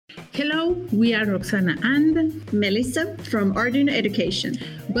Hello, we are Roxana and Melissa from Arduino Education.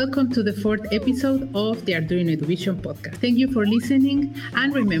 Welcome to the fourth episode of the Arduino Education podcast. Thank you for listening,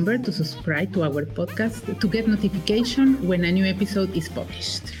 and remember to subscribe to our podcast to get notification when a new episode is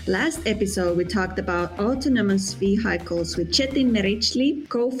published. Last episode, we talked about autonomous vehicles with Chetin Merichli,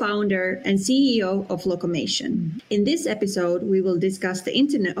 co-founder and CEO of Locomation. In this episode, we will discuss the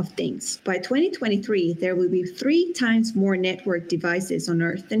Internet of Things. By 2023, there will be 3 times more network devices on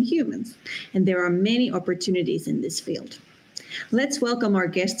Earth than humans, and there are many opportunities in this field. Let's welcome our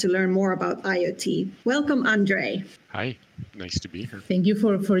guest to learn more about IoT. Welcome, Andre. Hi, nice to be here. Thank you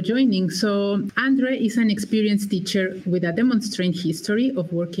for joining. So Andre is an experienced teacher with a demonstrated history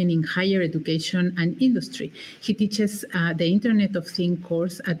of working in higher education and industry. He teaches the Internet of Things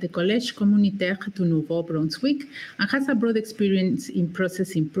course at the Collège Communautaire du Nouveau-Brunswick and has a broad experience in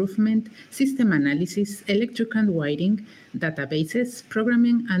process improvement, system analysis, electrical and wiring, databases,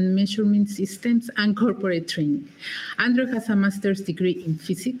 programming and measurement systems, and corporate training. Andre has a master's degree in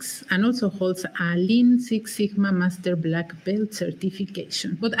physics and also holds a Lean Six Sigma Master Black Belt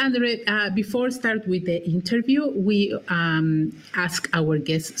certification. But Andre, before start with the interview, we ask our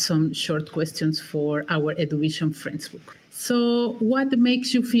guests some short questions for our Eduvision Friends book. So what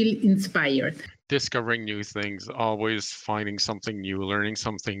makes you feel inspired? Discovering new things, always finding something new, learning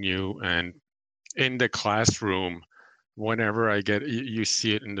something new. And in the classroom, whenever I get, you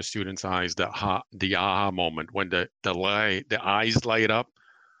see it in the students' eyes, the aha moment, when the eyes light up.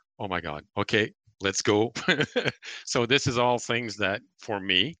 Oh my God, okay, let's go. So this is all things that, for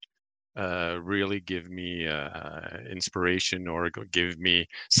me, really give me inspiration or give me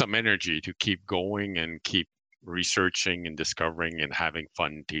some energy to keep going and keep researching and discovering and having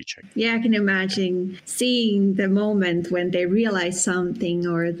fun teaching. Yeah, I can imagine seeing the moment when they realize something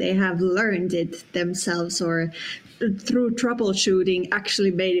or they have learned it themselves or through troubleshooting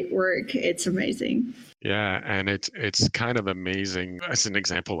actually made it work. It's amazing. Yeah, and it's kind of amazing. As an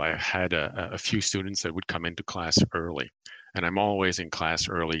example, I had a few students that would come into class early, and I'm always in class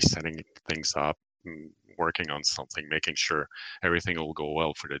early, setting things up, working on something, making sure everything will go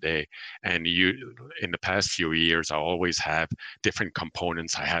well for the day. And in the past few years, I always have different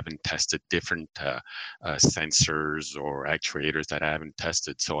components I haven't tested, different sensors or actuators that I haven't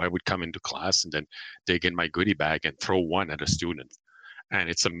tested. So I would come into class and then dig in my goodie bag and throw one at a student. And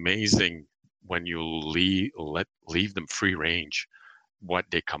it's amazing when you leave them free range, what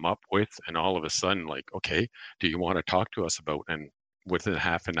they come up with, and all of a sudden, like, okay, do you want to talk to us about? And within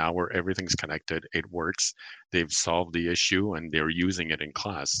half an hour, everything's connected, it works, they've solved the issue, and they're using it in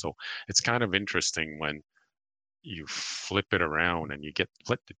class. So it's kind of interesting when you flip it around and you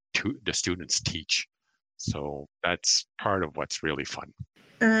let the students teach. So that's part of what's really fun.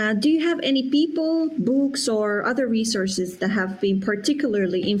 Do you have any people, books, or other resources that have been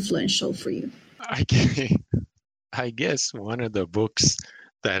particularly influential for you? I guess one of the books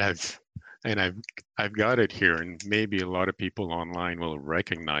that I've got it here, and maybe a lot of people online will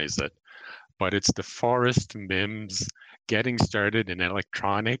recognize it, but it's the Forrest Mims Getting Started in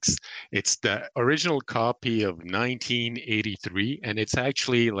Electronics. It's the original copy of 1983, and it's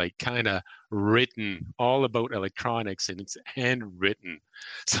actually like kind of written all about electronics, and it's handwritten.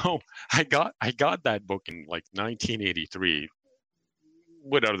 So I got that book in like 1983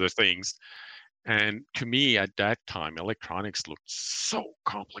 with other things. And to me, at that time, electronics looked so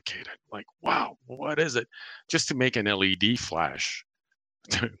complicated. Like, wow, what is it? Just to make an LED flash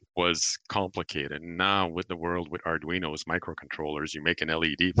was complicated. Now, with the world with Arduino's microcontrollers, you make an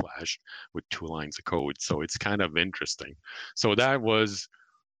LED flash with 2 lines of code. So it's kind of interesting. So that was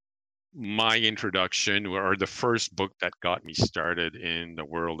my introduction, or the first book that got me started in the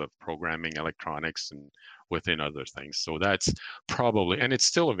world of programming electronics and within other things. So that's probably, and it's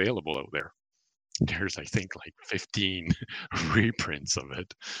still available out there. There's, I think, like 15 reprints of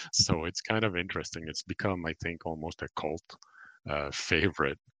it. So it's kind of interesting. It's become, I think, almost a cult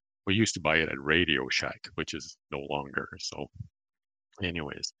favorite. We used to buy it at Radio Shack, which is no longer. So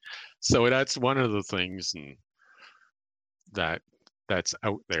anyways, so that's one of the things that's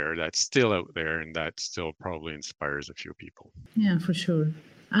out there, that's still out there, and that still probably inspires a few people. Yeah, for sure.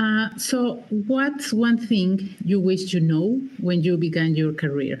 So what's one thing you wish you know when you began your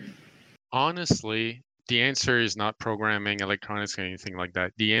career? Honestly, the answer is not programming, electronics, anything like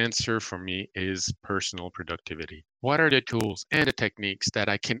that. The answer for me is personal productivity. What are the tools and the techniques that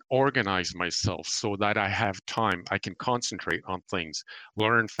I can organize myself so that I have time, I can concentrate on things,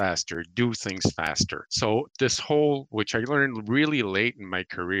 learn faster, do things faster. So this whole, which I learned really late in my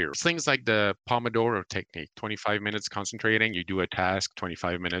career, things like the Pomodoro technique, 25 minutes concentrating, you do a task,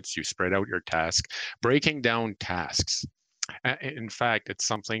 25 minutes, you spread out your task, breaking down tasks. In fact, it's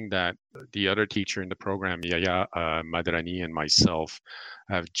something that the other teacher in the program, Yaya Madrani, and myself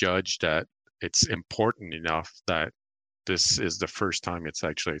have judged that it's important enough that this is the first time it's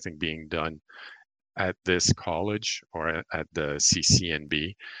actually, I think, being done at this college or at the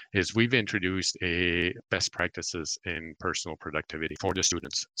CCNB, is we've introduced a best practices in personal productivity for the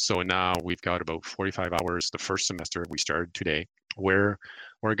students. So now we've got about 45 hours the first semester. We started today, where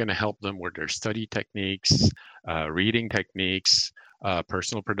we're going to help them with their study techniques, reading techniques,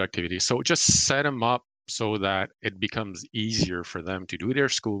 personal productivity. So just set them up so that it becomes easier for them to do their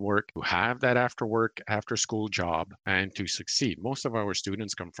schoolwork, to have that after school job, and to succeed. Most of our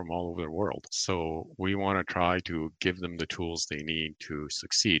students come from all over the world. So we want to try to give them the tools they need to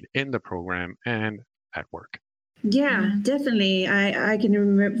succeed in the program and at work. Yeah, definitely. I can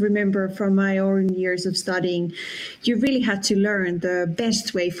remember from my own years of studying, you really had to learn the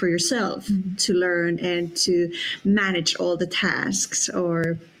best way for yourself to learn and to manage all the tasks.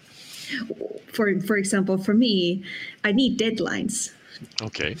 Or for example, for me, I need deadlines.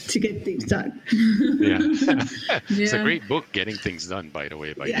 Okay. To get things done. Yeah. It's a great book, Getting Things Done, by the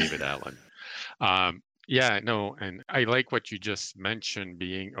way, by David Allen. And I like what you just mentioned,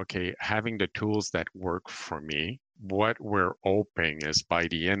 being, okay, having the tools that work for me. What we're hoping is by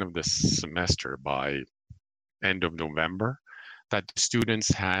the end of the semester, by end of November, that students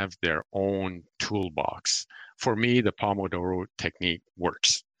have their own toolbox. For me, the Pomodoro technique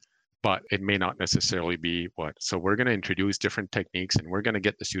works, but it may not necessarily be what. So we're going to introduce different techniques, and we're going to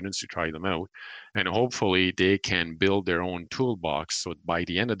get the students to try them out. And hopefully they can build their own toolbox. So by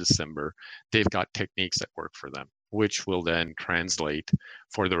the end of December, they've got techniques that work for them, which will then translate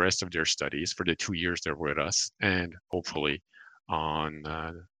for the rest of their studies for the 2 years they're with us, and hopefully on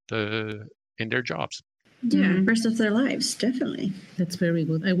in their jobs. Yeah, rest of their lives, definitely. That's very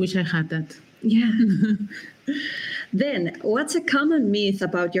good. I wish I had that. Yeah. Then, what's a common myth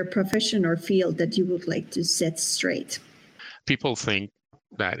about your profession or field that you would like to set straight? People think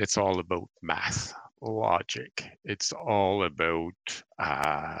that it's all about math, logic. It's all about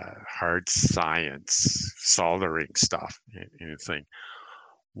hard science, soldering stuff, anything.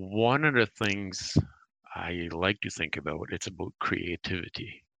 One of the things I like to think about, it's about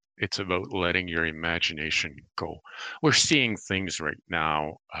creativity. It's about letting your imagination go. We're seeing things right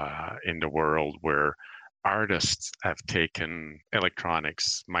now in the world where artists have taken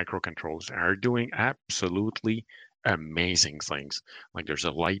electronics, microcontrollers, and are doing absolutely amazing things. Like there's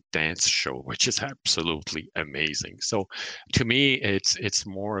a light dance show, which is absolutely amazing. So to me, it's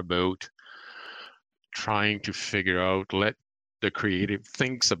more about trying to figure out, let the creative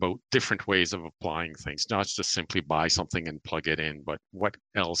thinks about different ways of applying things, not just simply buy something and plug it in, but what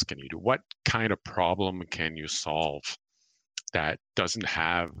else can you do? What kind of problem can you solve that doesn't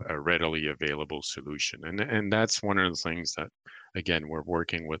have a readily available solution? And that's one of the things that, again, we're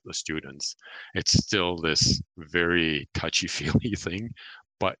working with the students. It's still this very touchy-feely thing,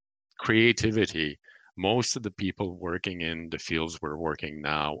 but creativity, most of the people working in the fields we're working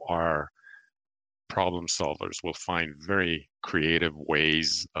now are problem solvers, will find very creative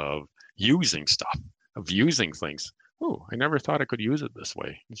ways of using stuff, of using things. Oh, I never thought I could use it this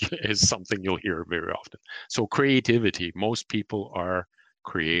way, is something you'll hear very often. So creativity, most people are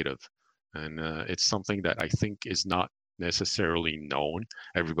creative. And it's something that I think is not necessarily known.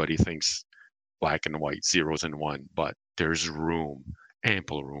 Everybody thinks black and white, zeros and one, but there's room,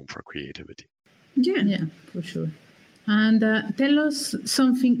 ample room for creativity. Yeah, for sure. And tell us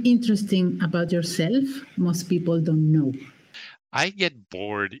something interesting about yourself most people don't know. I get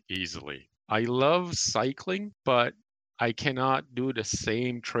bored easily. I love cycling, but I cannot do the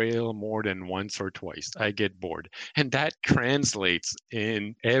same trail more than once or twice. I get bored. And that translates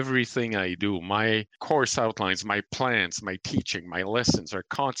in everything I do. My course outlines, my plans, my teaching, my lessons are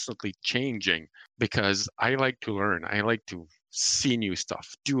constantly changing because I like to learn. I like to see new stuff,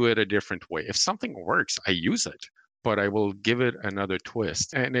 do it a different way. If something works, I use it, but I will give it another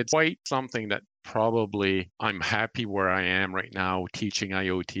twist. And it's quite something that probably I'm happy where I am right now teaching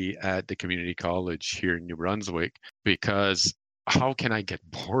IoT at the community college here in New Brunswick, because how can I get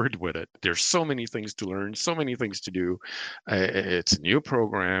bored with it? There's so many things to learn, so many things to do. It's a new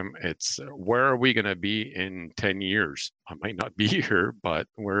program. It's where are we going to be in 10 years? I might not be here, but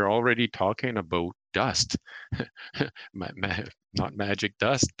we're already talking about dust, not magic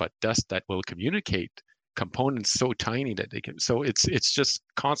dust, but dust that will communicate. Components so tiny that they can, so it's just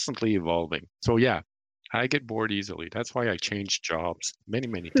constantly evolving. So yeah, I get bored easily. That's why I changed jobs many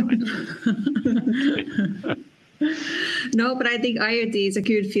times. No, but I think IoT is a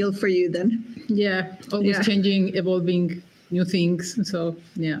good field for you then. Yeah, always changing, evolving, new things. So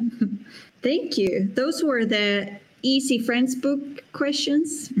yeah. Thank you. Those were the easy Friends book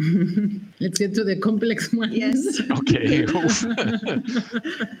questions. Let's get to the complex ones. Yes. Okay.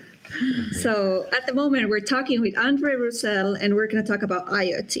 So at the moment, we're talking with Andre Roussel, and we're going to talk about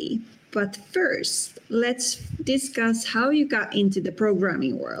IoT. But first, let's discuss how you got into the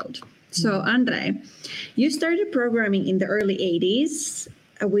programming world. So, Andre, you started programming in the early 80s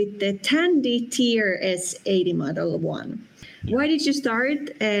with the Tandy TRS-80 Model 1. Why did you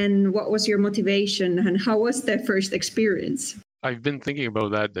start, and what was your motivation, and how was the first experience? I've been thinking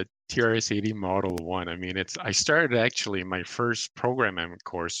about that, the TRS-80 Model 1. I mean, I started actually, my first programming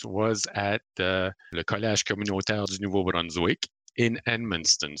course was at Le Collège Communautaire du Nouveau-Brunswick in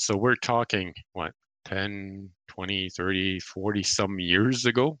Edmundston. So we're talking, what, 10, 20, 30, 40 some years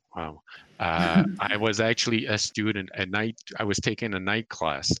ago? Wow. I was actually a student at night. I was taking a night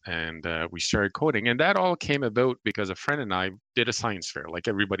class, and we started coding. And that all came about because a friend and I did a science fair, like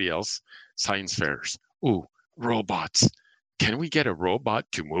everybody else, science fairs. Ooh, robots. Can we get a robot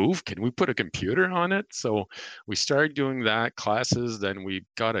to move? Can we put a computer on it? So we started doing that, classes. Then we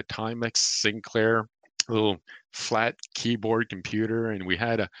got a Timex Sinclair, little flat keyboard computer, and we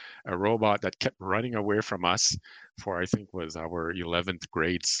had a robot that kept running away from us for, I think, was our 11th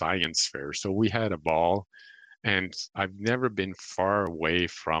grade science fair. So we had a ball, and I've never been far away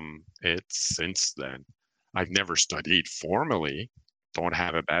from it since then. I've never studied formally, don't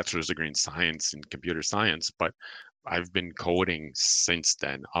have a bachelor's degree in science and computer science, but I've been coding since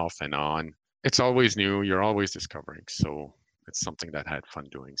then, off and on. It's always new. You're always discovering. So it's something that I had fun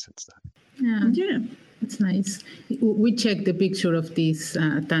doing since then. Yeah, it's nice. We checked the picture of this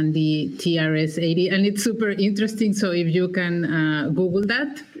Tandy TRS-80, and it's super interesting. So if you can Google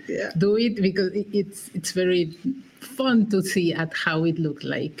that, do it, because it's very fun to see at how it looked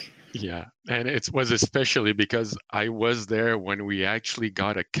like. Yeah, and it was especially because I was there when we actually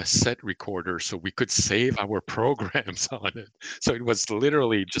got a cassette recorder so we could save our programs on it. So it was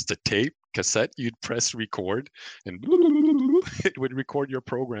literally just a tape cassette. You'd press record and it would record your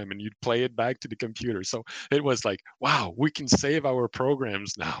program, and you'd play it back to the computer. So it was like, wow, we can save our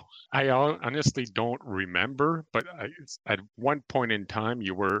programs now. I honestly don't remember, but at one point in time,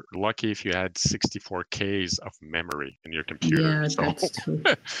 you were lucky if you had 64 Ks of memory in your computer. Yeah, that's true.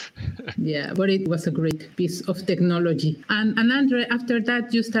 Yeah, but it was a great piece of technology. And Andre, after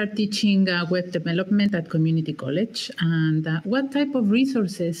that, you start teaching web development at community college. And what type of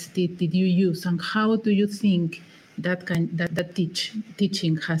resources did you use, and how do you think that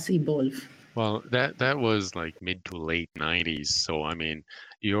teaching has evolved? Well, that was like mid to late 90s. So, I mean,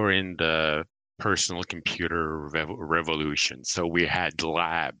 you're in the personal computer revolution. So we had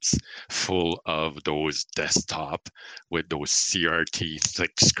labs full of those desktop with those CRT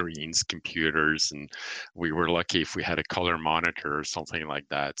thick screens computers, and we were lucky if we had a color monitor or something like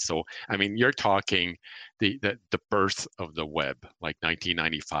that. So I mean, you're talking the birth of the web, like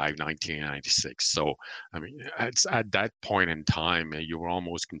 1995, 1996. So I mean, it's at that point in time, you were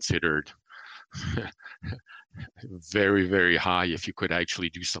almost considered very, very high if you could actually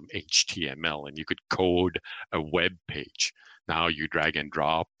do some HTML and you could code a web page. Now you drag and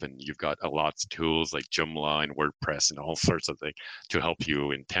drop, and you've got lots of tools like Joomla and WordPress and all sorts of things to help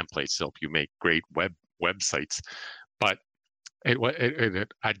you in templates, to help you make great websites. But it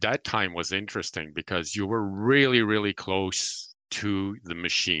at that time was interesting because you were really, really close to the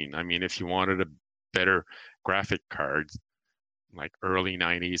machine. I mean, if you wanted a better graphic card, like early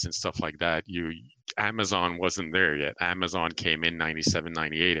 90s and stuff like that, Amazon wasn't there yet. Amazon came in 97,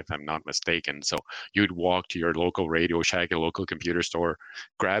 98, if I'm not mistaken. So you'd walk to your local Radio Shack, a local computer store,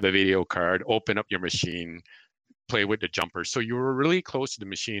 grab a video card, open up your machine, play with the jumpers. So you were really close to the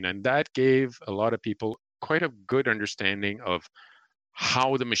machine, and that gave a lot of people quite a good understanding of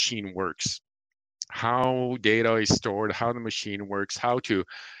how the machine works, how data is stored, how the machine works, how to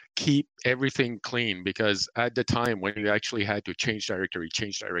keep everything clean, because at the time when you actually had to change directory,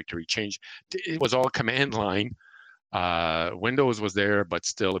 it was all command line. Windows was there, but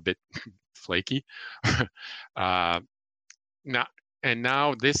still a bit flaky. Now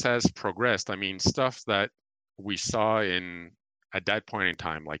this has progressed. I mean, stuff that we saw at that point in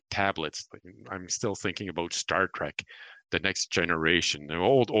time, like tablets. I'm still thinking about Star Trek, The Next Generation, an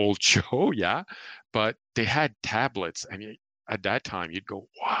old show, yeah, but they had tablets. I mean, at that time, you'd go,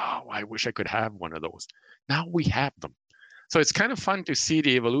 wow, I wish I could have one of those. Now we have them. So it's kind of fun to see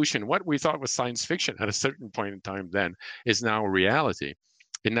the evolution. What we thought was science fiction at a certain point in time then is now reality.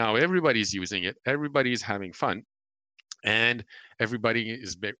 And now everybody's using it. Everybody's having fun. And everybody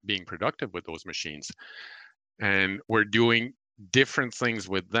is being productive with those machines. And we're doing different things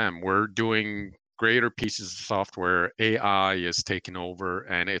with them. We're doing greater pieces of software, AI is taking over,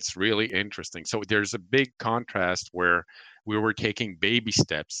 and it's really interesting. So there's a big contrast where we were taking baby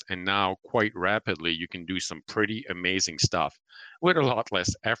steps, and now quite rapidly you can do some pretty amazing stuff with a lot less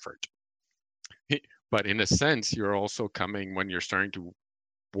effort. But in a sense, you're also coming when you're starting to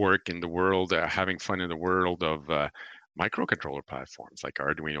work in the world, having fun in the world of microcontroller platforms like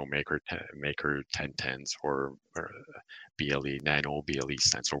Arduino Maker 1010s or BLE Nano, BLE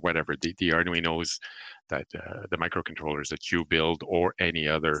Sense, or whatever, the Arduinos that the microcontrollers that you build, or any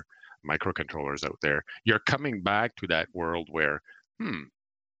other microcontrollers out there. You're coming back to that world where,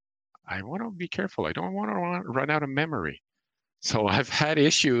 I want to be careful. I don't want to run out of memory. So I've had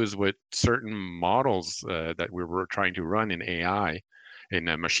issues with certain models that we were trying to run in AI, in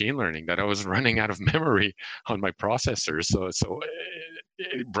machine learning, that I was running out of memory on my processors. So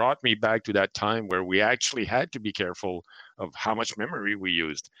it brought me back to that time where we actually had to be careful of how much memory we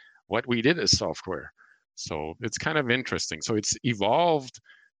used, what we did as software. So it's kind of interesting. So it's evolved,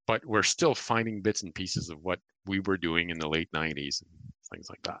 but we're still finding bits and pieces of what we were doing in the late 90s and things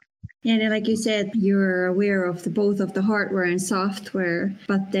like that. Yeah, and like you said, you're aware of both of the hardware and software,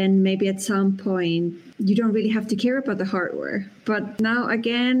 but then maybe at some point you don't really have to care about the hardware. But now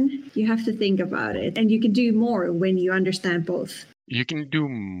again, you have to think about it, and you can do more when you understand both. You can do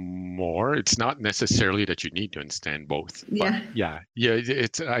more. It's not necessarily that you need to understand both. Yeah.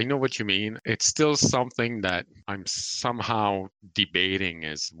 It's, I know what you mean. It's still something that I'm somehow debating,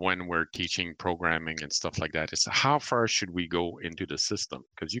 is when we're teaching programming and stuff like that. It's how far should we go into the system?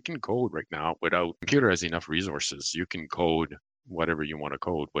 Because you can code right now without, computer has enough resources. You can code whatever you want to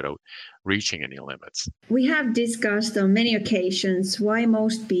code without reaching any limits. We have discussed on many occasions why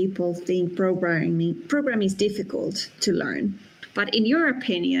most people think programming is difficult to learn. But in your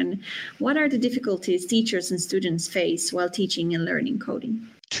opinion, what are the difficulties teachers and students face while teaching and learning coding?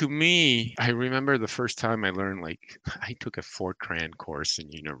 To me, I remember the first time I learned, I took a Fortran course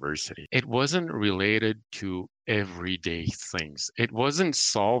in university. It wasn't related to everyday things. It wasn't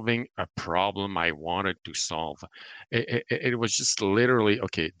solving a problem I wanted to solve. It was just literally,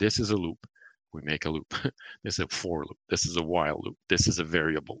 okay, this is a loop. We make a loop. This is a for loop. This is a while loop. This is a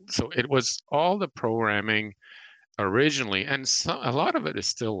variable. So it was all the programming originally, and a lot of it is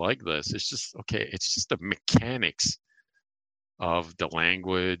still like this. It's just, okay, it's just the mechanics of the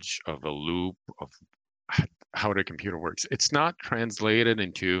language, of a loop, of how the computer works. It's not translated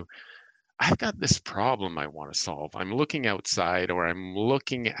into, I've got this problem I want to solve. I'm looking outside, or I'm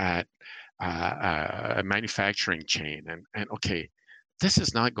looking at a manufacturing chain, and okay, this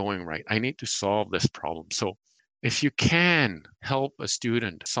is not going right. I need to solve this problem. So if you can help a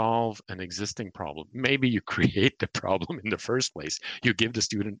student solve an existing problem, maybe you create the problem in the first place. You give the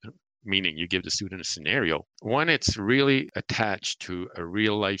student, meaning you give the student a scenario. When it's really attached to a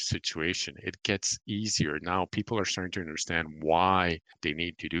real life situation, it gets easier. Now people are starting to understand why they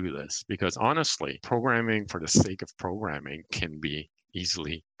need to do this. Because honestly, programming for the sake of programming can be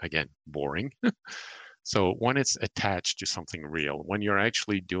easily, again, boring. So when it's attached to something real, when you're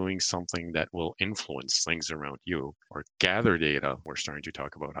actually doing something that will influence things around you or gather data, we're starting to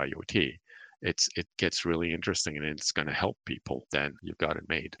talk about IoT, it gets really interesting, and it's going to help people, then you've got it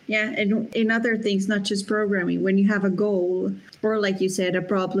made. Yeah, and in other things, not just programming, when you have a goal, or like you said, a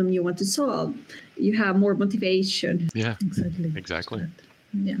problem you want to solve, you have more motivation. Yeah, Exactly.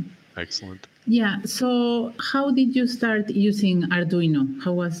 Yeah. Excellent. Yeah. So how did you start using Arduino?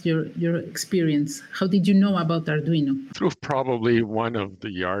 How was your experience? How did you know about Arduino? Through probably one of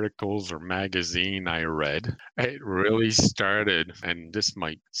the articles or magazine I read. It really started, and this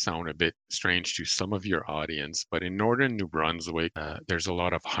might sound a bit strange to some of your audience, but in northern New Brunswick, there's a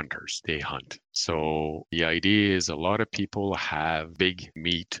lot of hunters. They hunt. So the idea is a lot of people have big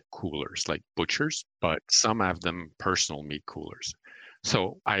meat coolers, like butchers, but some have them personal meat coolers.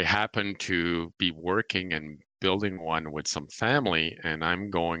 So I happen to be working and building one with some family, and I'm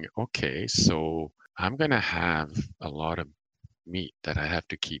going, okay, so I'm going to have a lot of meat that I have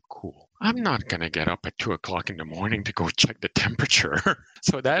to keep cool. I'm not going to get up at 2 o'clock in the morning to go check the temperature.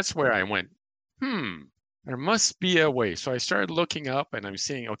 So that's where I went, there must be a way. So I started looking up, and I'm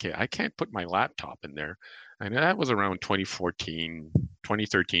seeing, okay, I can't put my laptop in there. And that was around 2013,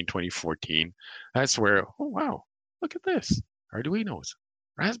 2014. That's where, oh, wow, look at this. Arduinos,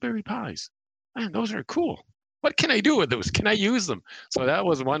 Raspberry Pis. Man, those are cool. What can I do with those? Can I use them? So that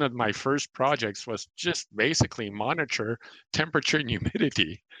was one of my first projects, was just basically monitor temperature and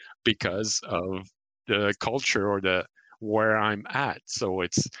humidity because of the culture or the where I'm at. So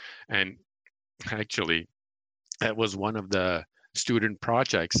and actually that was one of the student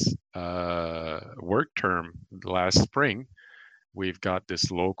projects work term last spring. we've got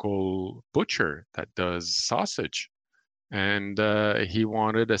this local butcher that does sausage. And he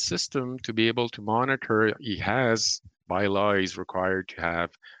wanted a system to be able to monitor. He has, by law, he's required to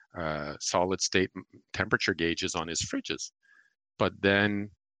have solid state temperature gauges on his fridges. But then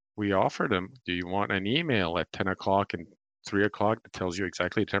we offered him, do you want an email at 10 o'clock and 3 o'clock that tells you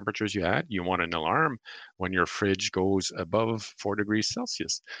exactly the temperatures you had? You want an alarm when your fridge goes above 4 degrees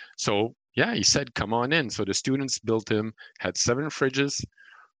Celsius? So yeah, he said, come on in. So the students built him, had 7 fridges,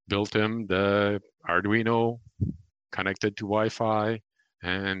 built him the Arduino connected to Wi-Fi,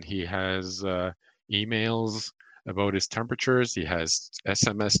 and he has emails about his temperatures. He has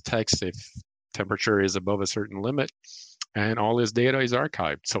SMS text if temperature is above a certain limit, and all his data is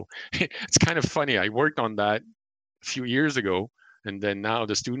archived. So it's kind of funny. I worked on that a few years ago, and then now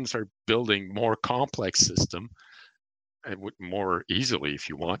the students are building more complex system, and more easily, if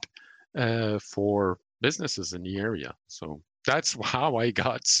you want, for businesses in the area. So that's how I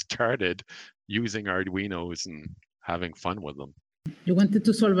got started using Arduinos and having fun with them. You wanted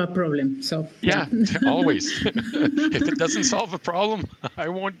to solve a problem, so yeah. Always. If it doesn't solve a problem, I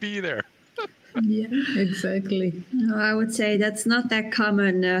won't be there. Yeah, exactly. I would say that's not that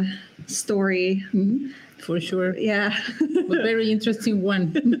common story. Mm-hmm. For sure. Yeah. But very interesting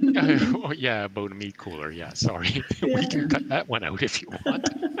one. Yeah, about a meat cooler. Yeah, sorry. Yeah. We can cut that one out if you want.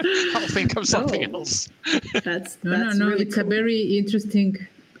 I'll think of something else. That's no. really it's cool. A very interesting,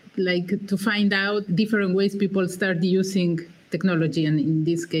 like, to find out different ways people start using technology. And in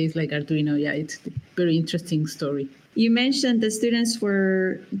this case, like Arduino, yeah, it's a very interesting story. You mentioned the students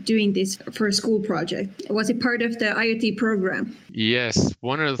were doing this for a school project. Was it part of the IoT program? Yes.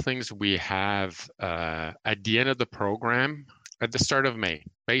 One of the things we have at the end of the program, at the start of May,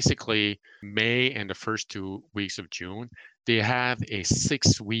 basically May and the first 2 weeks of June, they have a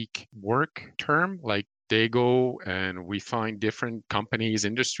 6-week work term. Like they go and we find different companies,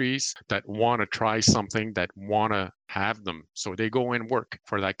 industries that want to try something, that want to have them. So they go and work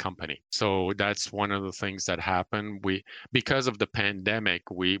for that company. So that's one of the things that happened. Because of the pandemic,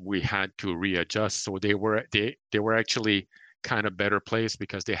 we had to readjust. So they were actually kind of better placed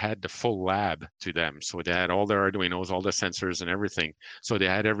because they had the full lab to them. So they had all their Arduinos, all the sensors and everything. So they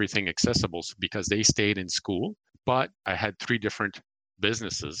had everything accessible because they stayed in school. But I had 3 different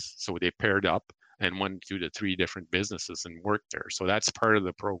businesses. So they paired up and went to the 3 different businesses and worked there. So that's part of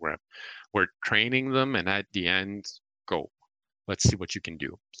the program. We're training them, and at the end, go. Let's see what you can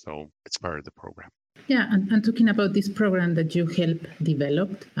do. So it's part of the program. Yeah, and talking about this program that you helped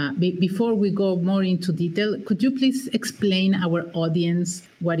develop, before we go more into detail, could you please explain our audience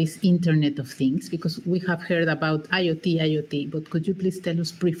what is Internet of Things? Because we have heard about IoT, but could you please tell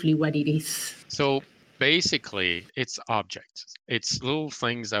us briefly what it is? So basically, it's objects. It's little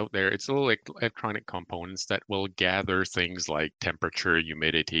things out there. It's little electronic components that will gather things like temperature,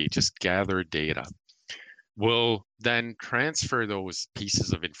 humidity, just gather data. We'll then transfer those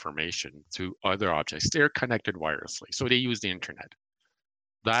pieces of information to other objects. They're connected wirelessly, so they use the internet.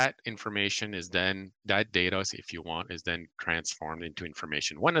 That information is then, that data, if you want, is then transformed into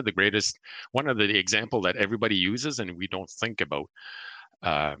information. One of the example that everybody uses and we don't think about,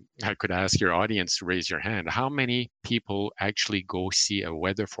 I could ask your audience to raise your hand. How many people actually go see a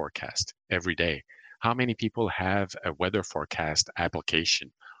weather forecast every day? How many people have a weather forecast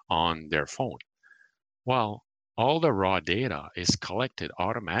application on their phone? Well, all the raw data is collected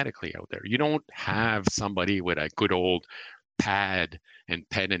automatically out there. You don't have somebody with a good old pad and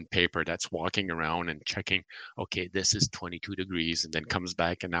pen and paper that's walking around and checking, okay, this is 22 degrees and then comes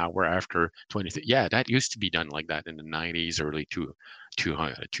back an hour after 20. Yeah, that used to be done like that in the 90s, early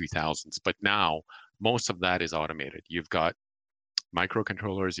 2000s. But now most of that is automated. You've got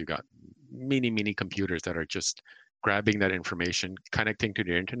microcontrollers, you've got mini computers that are just grabbing that information, connecting to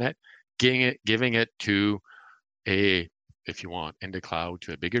the internet, giving it to if you want, in the cloud,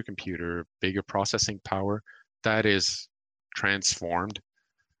 to a bigger computer, bigger processing power that is transformed.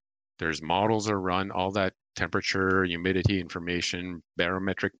 There's models are run, all that temperature, humidity information,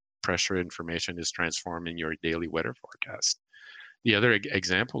 barometric pressure information is transformed in your daily weather forecast. The other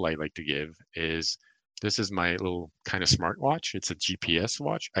example I like to give is, this is my little kind of smartwatch. It's a GPS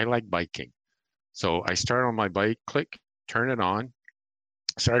watch. I like biking. So I start on my bike, click, turn it on,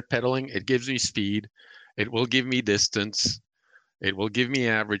 start pedaling. It gives me speed. It will give me distance. It will give me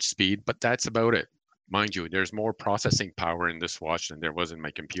average speed, but that's about it. Mind you, there's more processing power in this watch than there was in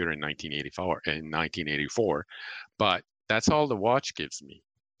my computer in 1984. But that's all the watch gives me.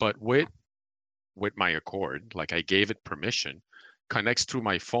 But with my Accord, like I gave it permission, connects through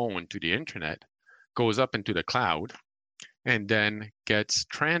my phone to the internet, goes up into the cloud, and then gets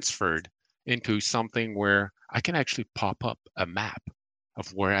transferred into something where I can actually pop up a map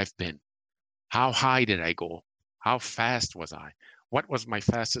of where I've been. How high did I go? How fast was I? What was my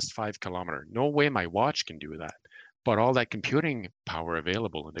fastest 5 kilometer? No way my watch can do that. But all that computing power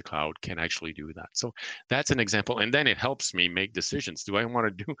available in the cloud can actually do that. So that's an example. And then it helps me make decisions. Do I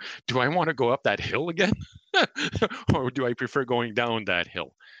want to go up that hill again? Or do I prefer going down that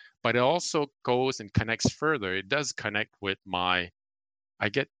hill? But it also goes and connects further. It does connect with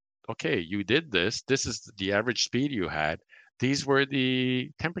okay, you did this. This is the average speed you had. These were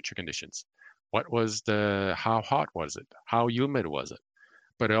the temperature conditions. How hot was it? How humid was it?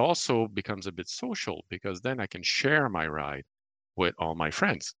 But it also becomes a bit social because then I can share my ride with all my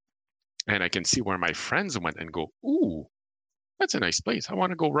friends. And I can see where my friends went and go, ooh, that's a nice place. I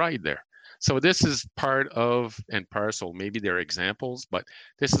want to go ride there. So this is part of and parcel. Maybe they're examples, but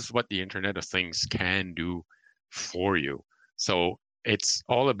this is what the Internet of Things can do for you. So it's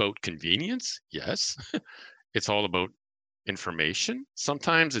all about convenience. Yes. It's all about information.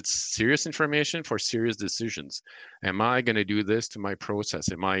 Sometimes it's serious information for serious decisions. Am I going to do this to my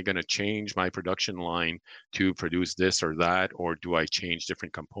process? Am I going to change my production line to produce this or that? Or do I change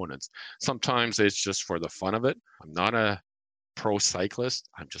different components? Sometimes it's just for the fun of it. I'm not a pro cyclist.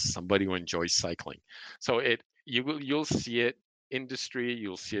 I'm just somebody who enjoys cycling. So you'll see it industry,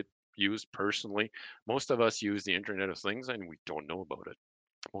 you'll see it used personally. Most of us use the Internet of Things and we don't know about it.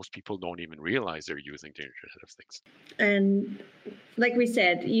 Most people don't even realize they're using the Internet of Things. And like we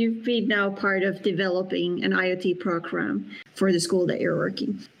said, you've been now part of developing an IoT program for the school that you're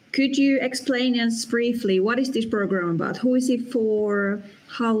working. Could you explain us briefly what is this program about? Who is it for?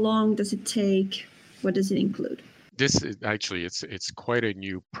 How long does it take? What does it include? This is actually it's quite a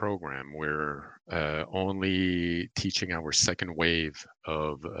new program. We're only teaching our second wave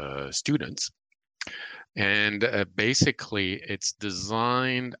of students. And basically, it's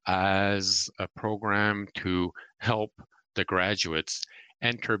designed as a program to help the graduates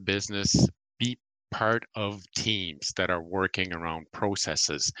enter business, be part of teams that are working around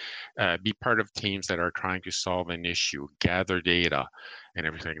processes, be part of teams that are trying to solve an issue, gather data, and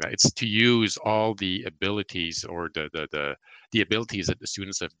everything like that. It's to use all the abilities or the abilities that the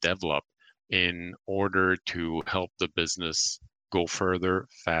students have developed in order to help the business go further,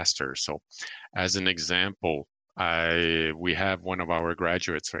 faster. So as an example, we have one of our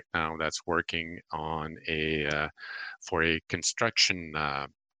graduates right now that's working on for a construction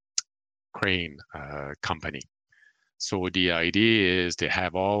crane company. So the idea is to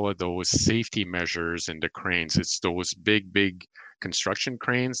have all of those safety measures in the cranes. It's those big construction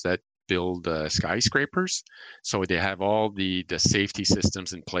cranes that build skyscrapers. So they have all the safety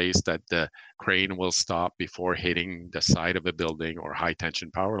systems in place that the crane will stop before hitting the side of a building or high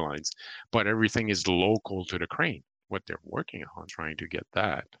tension power lines. But everything is local to the crane. What they're working on, trying to get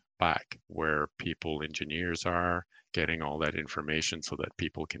that back where engineers are, getting all that information so that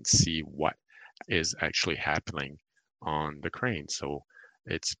people can see what is actually happening on the crane. So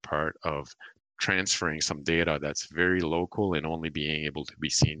it's part of transferring some data that's very local and only being able to be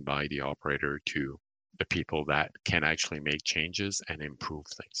seen by the operator to the people that can actually make changes and improve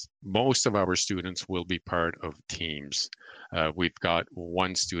things. Most of our students will be part of teams. We've got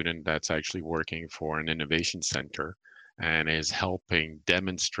one student that's actually working for an innovation center and is helping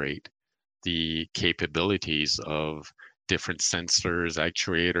demonstrate the capabilities of different sensors,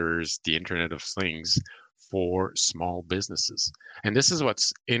 actuators, the Internet of Things for small businesses. And this is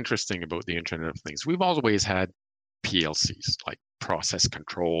what's interesting about the Internet of Things. We've always had PLCs, like process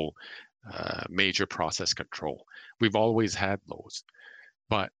control, major process control. We've always had those.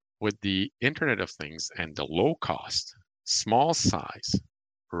 But with the Internet of Things and the low cost, small size,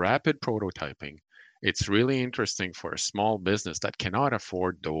 rapid prototyping, it's really interesting for a small business that cannot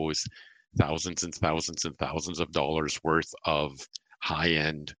afford those thousands and thousands and thousands of dollars worth of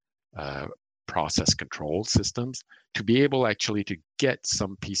high-end process control systems to be able actually to get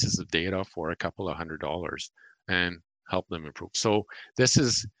some pieces of data for a couple of $100 and help them improve. So this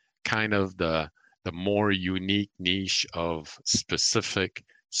is kind of the more unique niche of specific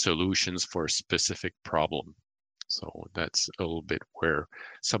solutions for a specific problem. So that's a little bit where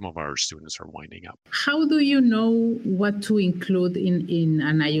some of our students are winding up. How do you know what to include in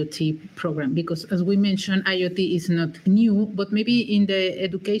an IoT program? Because as we mentioned, IoT is not new, but maybe in the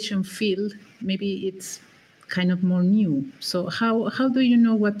education field, maybe it's kind of more new. So how do you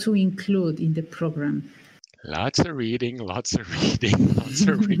know what to include in the program? Lots of reading, lots of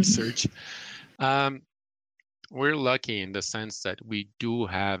research. We're lucky in the sense that we do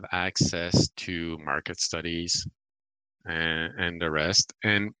have access to market studies and the rest.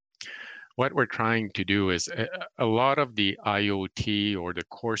 And what we're trying to do is a lot of the IoT or the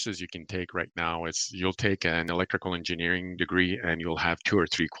courses you can take right now is you'll take an electrical engineering degree and you'll have 2 or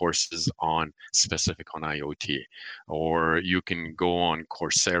 3 courses on specific on IoT, or you can go on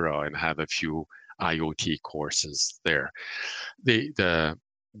Coursera and have a few IoT courses there.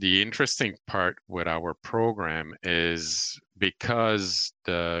 The interesting part with our program is because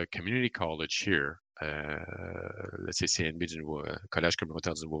the community college here, let's say CNB du Collège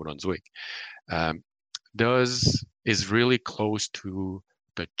communautaire du Nouveau-Brunswick, is really close to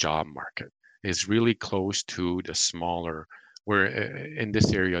the job market, is really close to the smaller, where in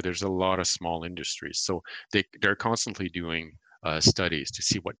this area there's a lot of small industries. So they're constantly doing studies to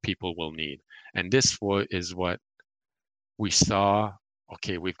see what people will need. And this is what we saw.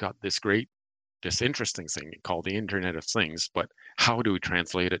 Okay, we've got this interesting thing called the Internet of Things, but how do we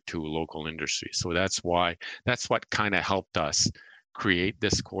translate it to local industry? So that's what kind of helped us create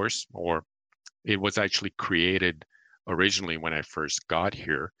this course, or it was actually created originally when I first got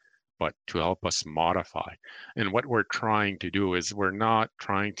here, but to help us modify. And what we're trying to do is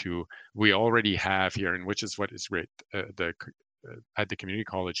we already have here, and which is what is great, at the community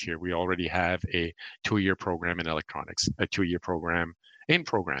college here, we already have a 2-year program in electronics, a 2-year program in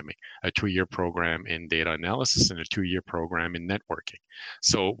programming, a 2-year program in data analysis, and a 2-year program in networking.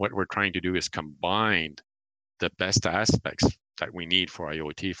 So what we're trying to do is combine the best aspects that we need for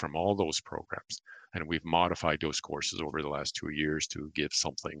IoT from all those programs. And we've modified those courses over the last 2 years to give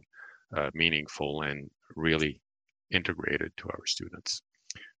something meaningful and really integrated to our students.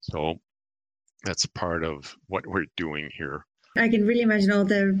 So that's part of what we're doing here. I can really imagine all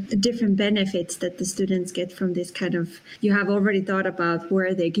the different benefits that the students get from this kind of, you have already thought about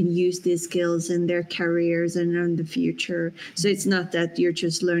where they can use these skills in their careers and in the future. So it's not that you're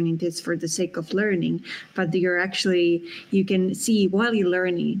just learning this for the sake of learning, but you can see while you're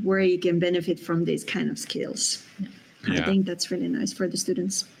learning where you can benefit from these kind of skills. Yeah. I think that's really nice for the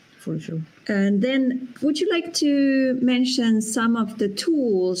students. For sure. And then would you like to mention some of the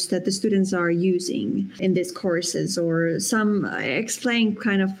tools that the students are using in these courses, or explain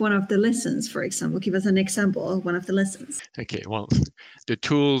kind of one of the lessons, for example? Give us an example of one of the lessons. Okay, well, the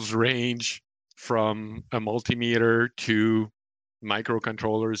tools range from a multimeter to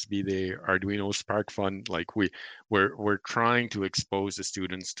microcontrollers, be they Arduino, SparkFun. Like we're trying to expose the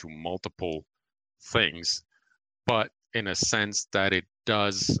students to multiple things, but in a sense that it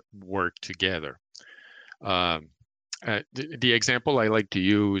does work together. The example I like to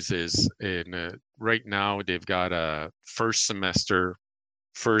use is right now they've got a first semester.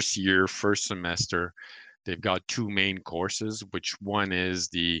 They've got 2 main courses, which one is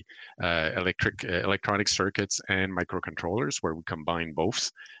the electronic circuits and microcontrollers, where we combine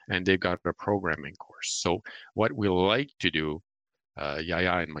both, and they've got a programming course. So what we like to do,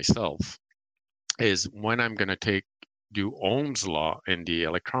 Yaya and myself, is when I'm going to do Ohm's law in the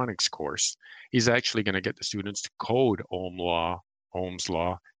electronics course, he's actually going to get the students to code Ohm's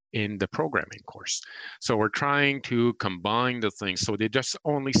law in the programming course. So we're trying to combine the things so they just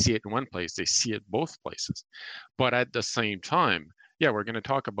only see it in one place, they see it both places. But at the same time, yeah, we're going to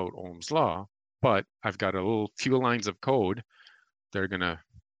talk about Ohm's law, but I've got a few lines of code. They're going to,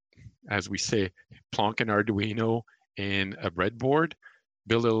 as we say, plonk an Arduino in a breadboard,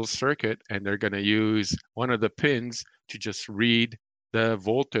 build a little circuit, and they're going to use one of the pins to just read the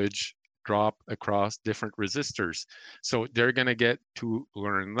voltage drop across different resistors. So they're going to get to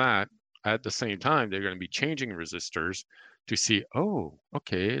learn that. At the same time, they're going to be changing resistors to see, oh,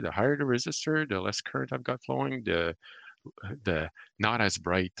 okay, the higher the resistor, the less current I've got flowing, the not as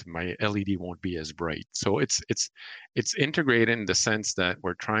bright, my LED won't be as bright. So it's integrated in the sense that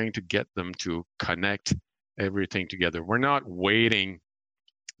we're trying to get them to connect everything together. We're not waiting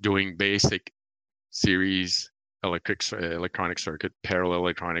doing basic series electronic circuit, parallel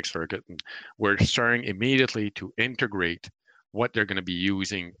electronic circuit, and we're starting immediately to integrate what they're going to be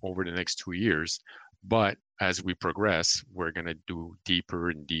using over the next 2 years. But as we progress, we're going to do deeper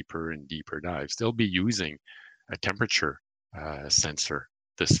and deeper and deeper dives. They'll be using a temperature sensor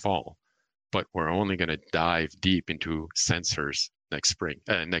this fall, but we're only going to dive deep into sensors next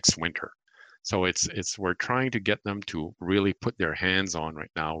winter. So we're trying to get them to really put their hands on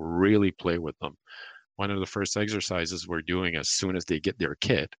right now, really play with them. One of the first exercises we're doing as soon as they get their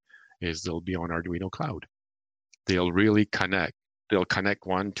kit is they'll be on Arduino Cloud. They'll really connect. They'll connect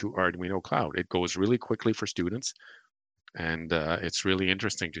one to Arduino Cloud. It goes really quickly for students, and it's really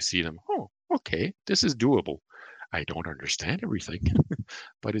interesting to see them. Oh, okay, this is doable. I don't understand everything,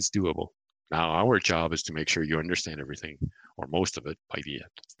 but it's doable. Now our job is to make sure you understand everything, or most of it, by the end.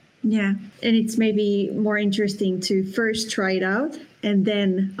 Yeah. And it's maybe more interesting to first try it out and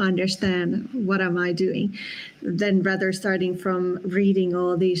then understand what am I doing, than rather starting from reading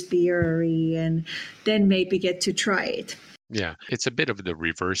all this theory and then maybe get to try it. Yeah, it's a bit of the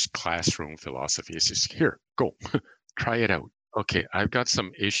reverse classroom philosophy. It's just here, go, try it out. Okay, I've got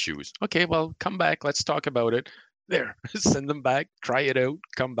some issues. Okay, well, come back. Let's talk about it. There, send them back, try it out,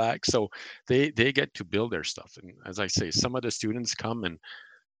 come back. So they get to build their stuff. And as I say, some of the students come and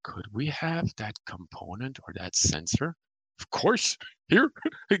could we have that component or that sensor? Of course, here,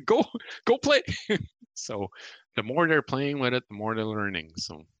 go play. So the more they're playing with it, the more they're learning.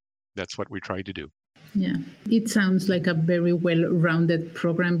 So that's what we try to do. Yeah, it sounds like a very well-rounded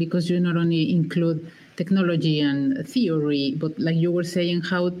program because you not only include technology and theory, but like you were saying,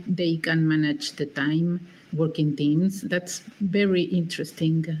 how they can manage the time, work in teams. That's very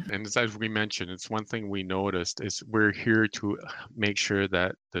interesting. And as we mentioned, it's one thing we noticed is we're here to make sure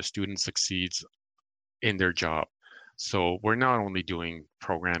that the student succeeds in their job. So we're not only doing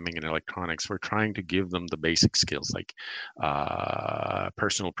programming and electronics, we're trying to give them the basic skills like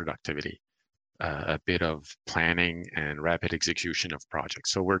personal productivity, a bit of planning and rapid execution of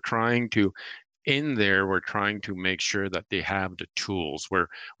projects. So we're trying to, in there, we're trying to make sure that they have the tools.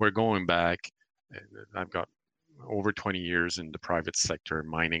 We're going back, I've got over 20 years in the private sector,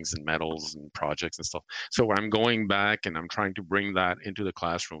 minings and metals and projects and stuff. So I'm going back and I'm trying to bring that into the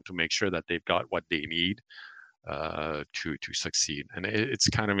classroom to make sure that they've got what they need to succeed. And it's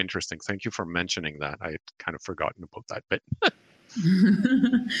kind of interesting. Thank you for mentioning that. I had kind of forgotten about that bit.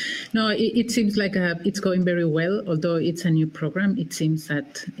 No, it seems like it's going very well. Although it's a new program, it seems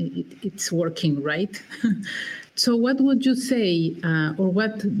that it's working, right? So what would you say, or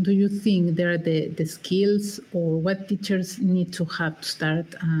what do you think there are the skills or what teachers need to have to start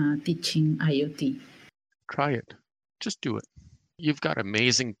teaching IoT? Try it. Just do it. You've got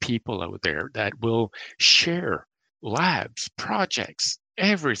amazing people out there that will share labs, projects,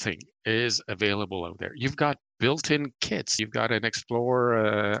 everything is available out there. You've got built-in kits. You've got an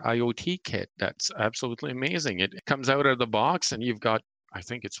Explorer IoT kit that's absolutely amazing. It comes out of the box and you've got, I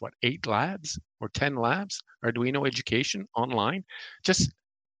think it's 8 labs or 10 labs, Arduino education online. Just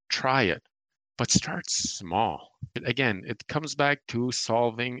try it, but start small. Again, it comes back to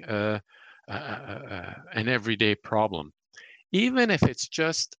solving an everyday problem. Even if it's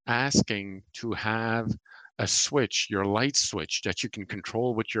just asking to have a switch, your light switch that you can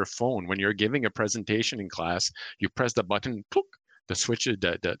control with your phone. When you're giving a presentation in class, you press the button, poof, the switch,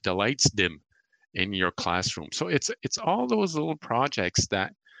 the lights dim in your classroom. So it's all those little projects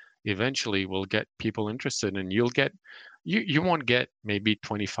that eventually will get people interested, and you'll get you won't get maybe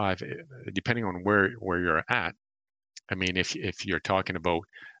 25, depending on where you're at. I mean, if you're talking about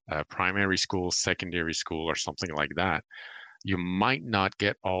primary school, secondary school, or something like that, you might not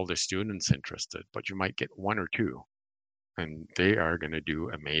get all the students interested, but you might get 1 or 2, and they are going to do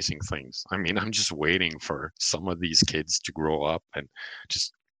amazing things. I mean, I'm just waiting for some of these kids to grow up and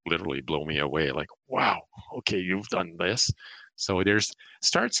just literally blow me away. Like, wow, okay, you've done this. So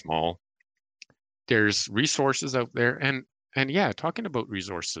start small. There's resources out there, and yeah, talking about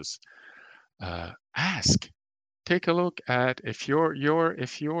resources, ask. Take a look at if you're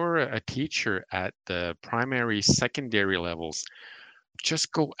a teacher at the primary, secondary levels,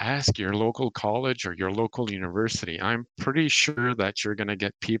 just go ask your local college or your local university. I'm pretty sure that you're going to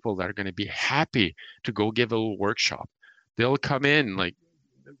get people that are going to be happy to go give a little workshop. They'll come in like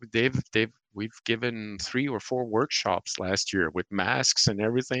we've given 3 or 4 workshops last year with masks and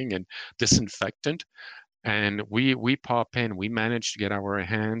everything and disinfectant. And we pop in. We managed to get our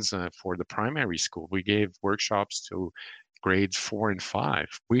hands for the primary school. We gave workshops to grades 4 and 5.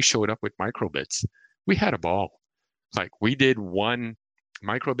 We showed up with microbits. We had a ball. Like we did one.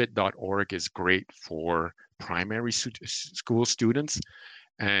 Microbit.org is great for primary school students.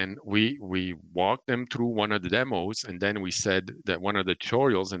 And we walked them through one of the demos, and then we said that one of the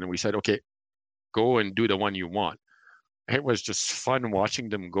tutorials, and then we said, okay, go and do the one you want. It was just fun watching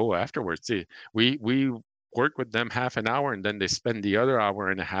them go afterwards. We work with them half an hour, and then they spend the other hour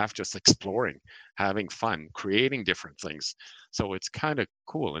and a half just exploring, having fun, creating different things. So it's kind of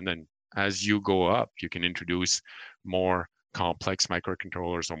cool. And then as you go up, you can introduce more complex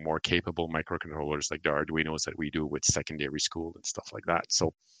microcontrollers or more capable microcontrollers like the Arduinos that we do with secondary school and stuff like that.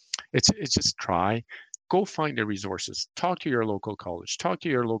 So it's just try, go find the resources, talk to your local college, talk to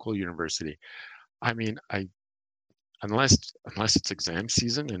your local university. I mean, unless it's exam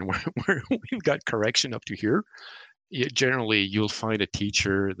season and we've got correction up to here, generally you'll find a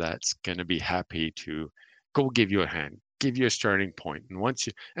teacher that's going to be happy to go give you a hand, give you a starting point.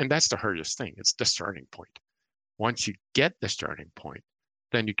 And that's the hardest thing. It's the starting point. Once you get the starting point,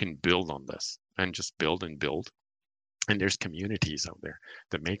 then you can build on this and just build and build. And there's communities out there.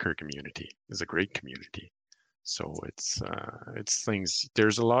 The maker community is a great community. So it's things,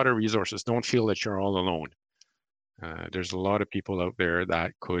 there's a lot of resources. Don't feel that you're all alone. There's a lot of people out there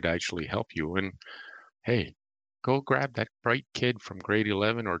that could actually help you. And hey, go grab that bright kid from grade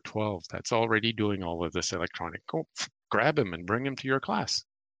 11 or 12 that's already doing all of this electronic. Go grab him and bring him to your class.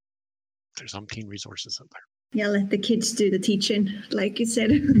 There's umpteen resources out there. Yeah, let the kids do the teaching, like you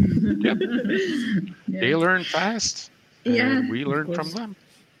said. Yep. Yeah. They learn fast. Yeah, And we learn from them.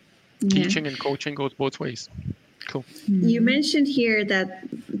 Yeah. Teaching and coaching goes both ways. Cool. You mentioned here that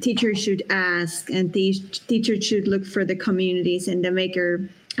teachers should ask and teachers should look for the communities and the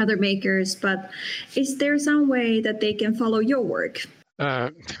other makers, but is there some way that they can follow your work?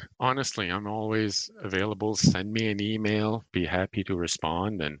 Honestly, I'm always available. Send me an email, be happy to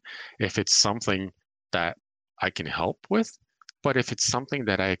respond. And if it's something that I can help with, but if it's something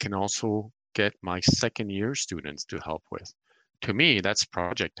that I can also get my second year students to help with, to me, that's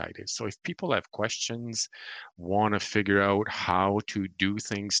project ideas. So if people have questions, want to figure out how to do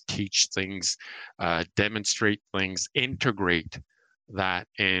things, teach things, demonstrate things, integrate that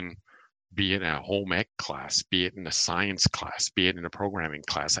in, be it in a home ec class, be it in a science class, be it in a programming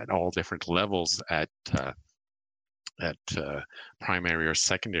class at all different levels at primary or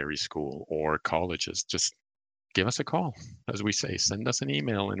secondary school or colleges, just give us a call. As we say, send us an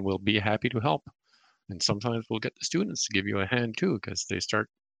email and we'll be happy to help. And sometimes we'll get the students to give you a hand too, because they start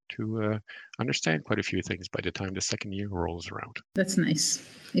to understand quite a few things by the time the second year rolls around. That's nice.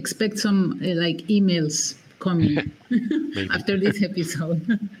 Expect some like emails coming after this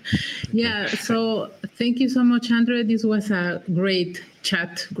episode. Yeah, so thank you so much, Andre. This was a great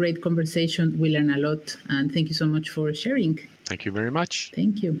chat, great conversation. We learned a lot, and thank you so much for sharing. Thank you very much.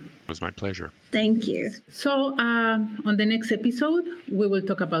 Thank you. It was my pleasure. Thank you. So on the next episode, we will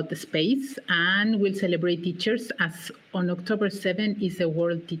talk about the space and we'll celebrate teachers, as on October 7 is the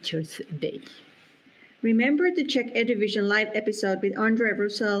World Teachers Day. Remember to check Eduvision Live episode with Andre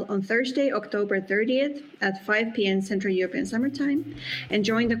Roussel on Thursday, October 30th at 5 p.m. Central European Summer Time, and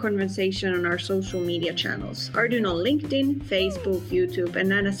join the conversation on our social media channels. Arduino on LinkedIn, Facebook, YouTube, and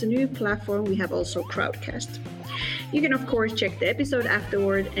then as a new platform, we have also Crowdcast. You can, of course, check the episode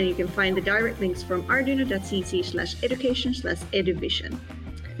afterward, and you can find the direct links from arduino.cc/education/eduvision.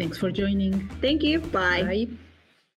 Thanks for joining. Thank you. Bye. Bye.